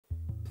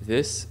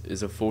This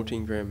is a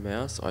 14 gram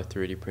mouse I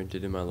 3D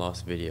printed in my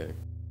last video.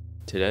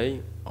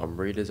 Today, I'm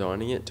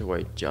redesigning it to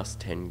weigh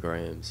just 10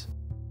 grams.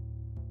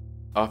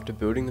 After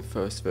building the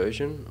first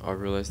version, I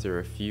realized there are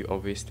a few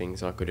obvious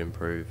things I could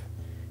improve.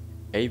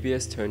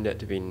 ABS turned out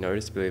to be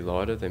noticeably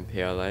lighter than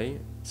PLA,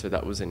 so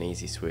that was an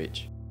easy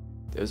switch.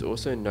 There was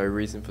also no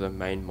reason for the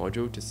main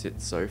module to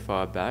sit so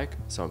far back,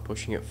 so I'm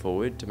pushing it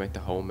forward to make the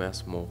whole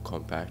mouse more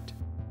compact.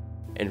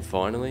 And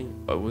finally,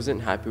 I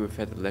wasn't happy with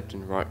how the left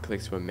and right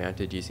clicks were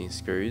mounted using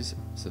screws,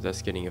 so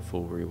that's getting a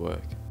full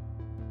rework.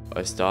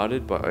 I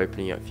started by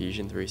opening up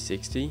Fusion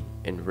 360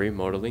 and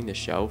remodeling the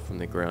shell from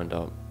the ground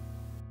up.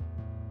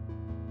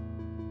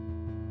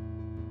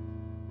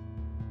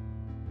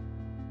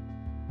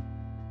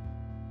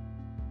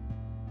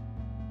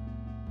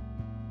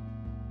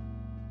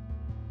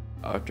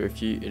 After a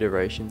few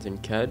iterations in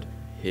CAD,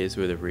 here's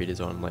where the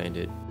redesign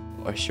landed.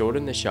 I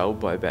shortened the shell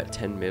by about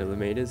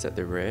 10mm at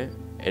the rear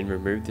and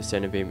removed the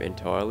center beam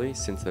entirely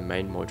since the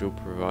main module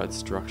provides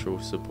structural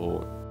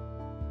support.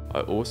 I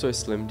also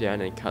slimmed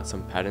down and cut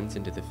some patterns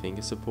into the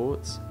finger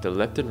supports. The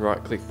left and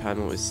right click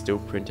panel is still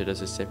printed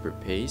as a separate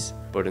piece,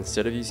 but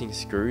instead of using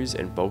screws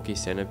and bulky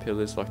center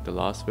pillars like the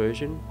last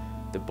version,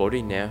 the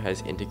body now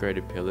has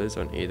integrated pillars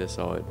on either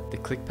side. The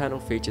click panel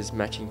features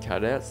matching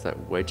cutouts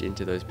that wedge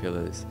into those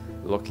pillars,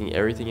 locking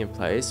everything in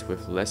place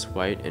with less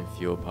weight and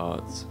fewer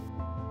parts.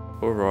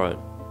 Alright,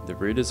 the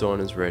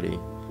redesign is ready.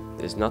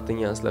 There's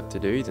nothing else left to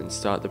do than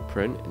start the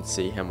print and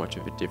see how much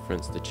of a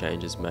difference the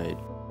changes made.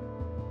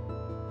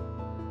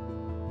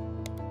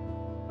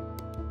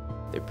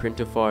 The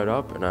printer fired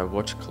up and I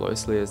watched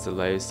closely as the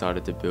layers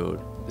started to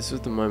build. This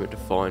was the moment to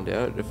find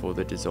out if all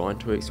the design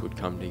tweaks would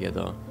come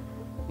together.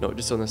 Not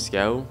just on the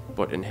scale,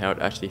 but in how it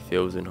actually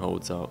feels and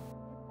holds up.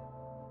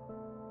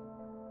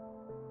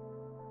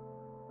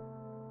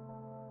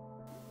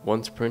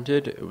 Once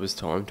printed, it was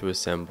time to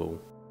assemble.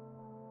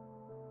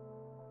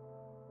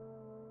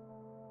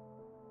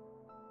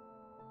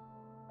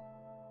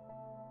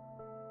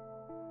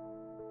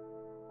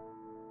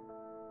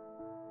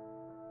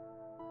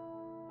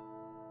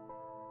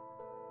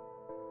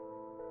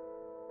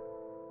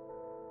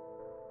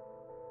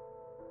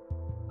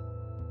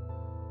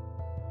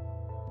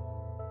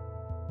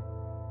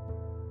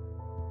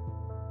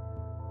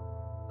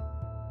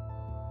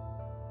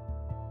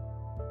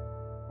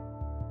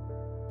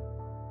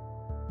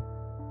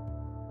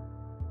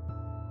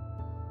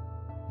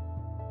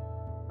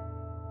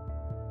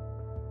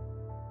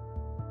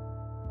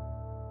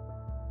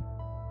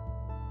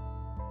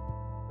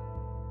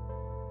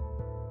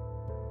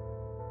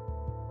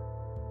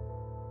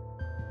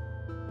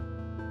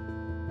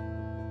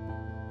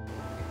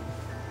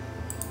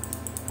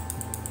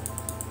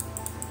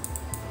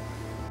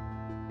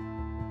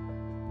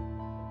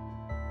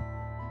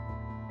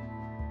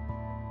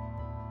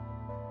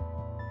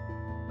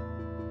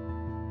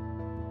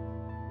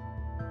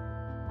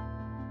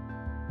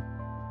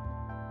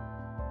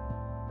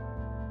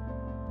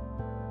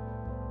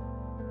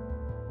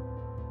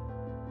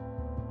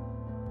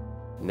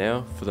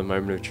 Now for the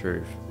moment of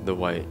truth, the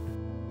weight.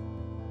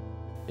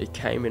 It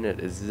came in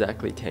at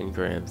exactly 10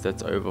 grams,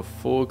 that's over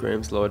 4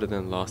 grams lighter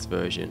than last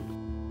version.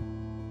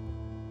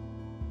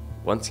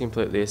 Once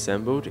completely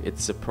assembled,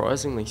 it's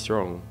surprisingly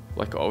strong.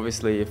 Like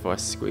obviously if I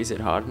squeeze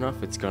it hard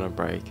enough it's gonna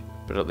break.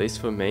 But at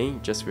least for me,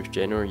 just with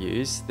general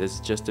use, there's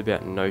just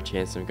about no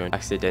chance I'm going to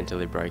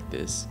accidentally break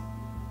this.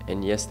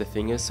 And yes, the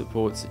finger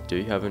supports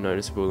do have a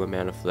noticeable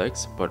amount of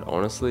flex, but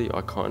honestly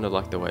I kinda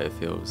like the way it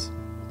feels.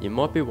 You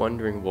might be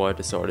wondering why I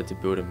decided to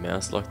build a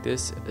mouse like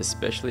this,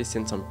 especially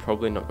since I'm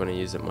probably not going to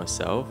use it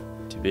myself.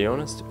 To be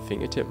honest,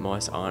 fingertip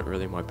mice aren't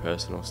really my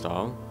personal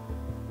style.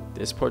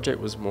 This project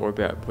was more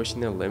about pushing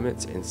the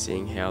limits and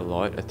seeing how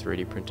light a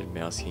 3D printed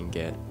mouse can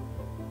get.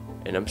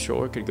 And I'm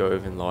sure it could go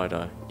even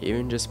lighter.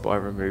 Even just by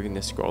removing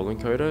the scroll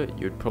encoder,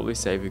 you'd probably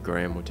save a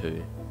gram or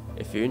two.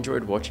 If you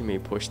enjoyed watching me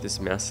push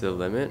this mouse to the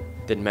limit,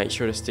 then make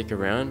sure to stick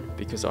around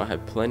because I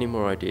have plenty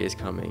more ideas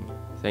coming.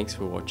 Thanks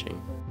for watching.